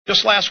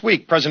Just last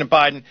week, President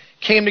Biden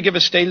came to give a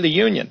State of the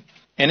Union.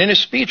 And in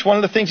his speech, one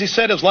of the things he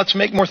said is, let's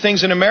make more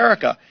things in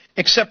America.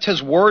 Except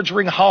his words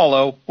ring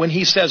hollow when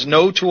he says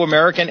no to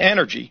American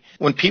energy,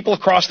 when people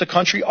across the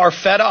country are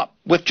fed up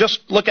with, just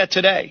look at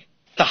today.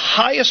 The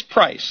highest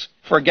price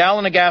for a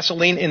gallon of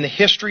gasoline in the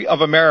history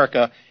of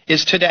America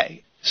is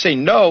today. Say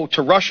no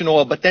to Russian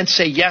oil, but then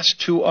say yes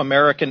to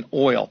American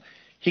oil.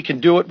 He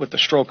can do it with the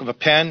stroke of a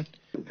pen.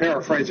 To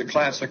paraphrase a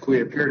classic,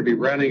 we appear to be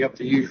rounding up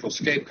the usual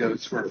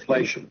scapegoats for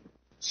inflation,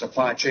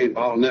 supply chain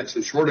bottlenecks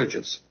and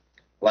shortages,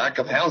 lack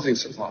of housing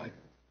supply,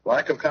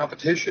 lack of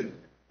competition.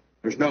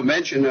 There's no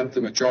mention of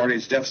the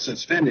majority's deficit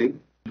spending.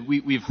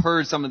 We've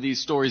heard some of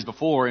these stories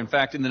before. In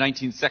fact, in the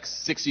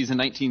 1960s and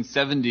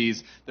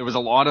 1970s, there were a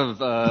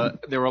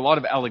lot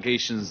of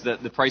allegations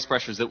that the price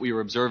pressures that we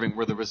were observing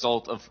were the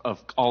result of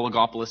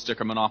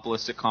oligopolistic or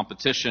monopolistic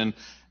competition,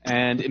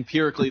 and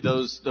empirically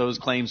those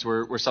claims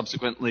were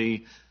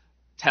subsequently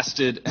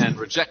tested and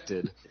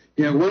rejected.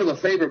 You know, one of the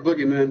favorite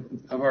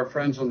boogeymen of our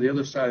friends on the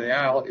other side of the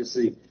aisle is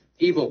the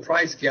evil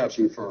price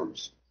gouging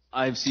firms.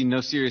 I've seen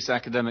no serious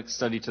academic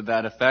study to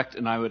that effect,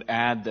 and I would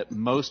add that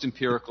most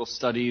empirical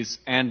studies,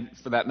 and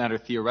for that matter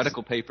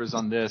theoretical papers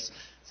on this,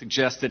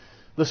 suggest that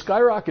the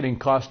skyrocketing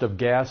cost of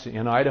gas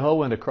in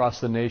Idaho and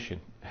across the nation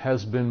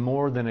has been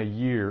more than a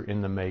year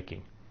in the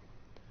making.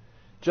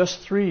 Just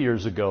 3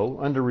 years ago,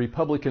 under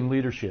Republican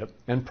leadership,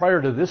 and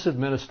prior to this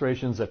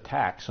administration's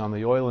attacks on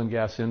the oil and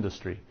gas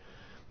industry,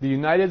 the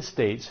United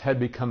States had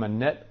become a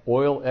net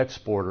oil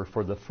exporter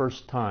for the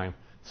first time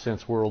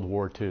since World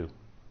War II.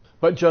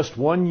 But just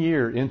 1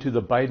 year into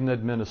the Biden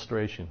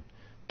administration,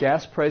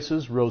 gas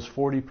prices rose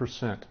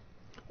 40%,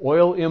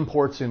 oil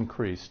imports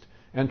increased,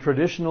 and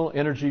traditional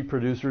energy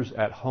producers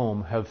at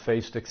home have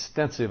faced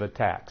extensive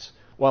attacks,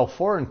 while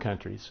foreign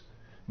countries,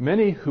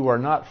 many who are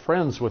not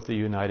friends with the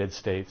United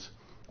States,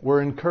 were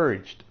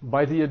encouraged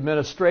by the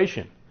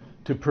administration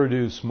to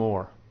produce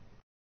more.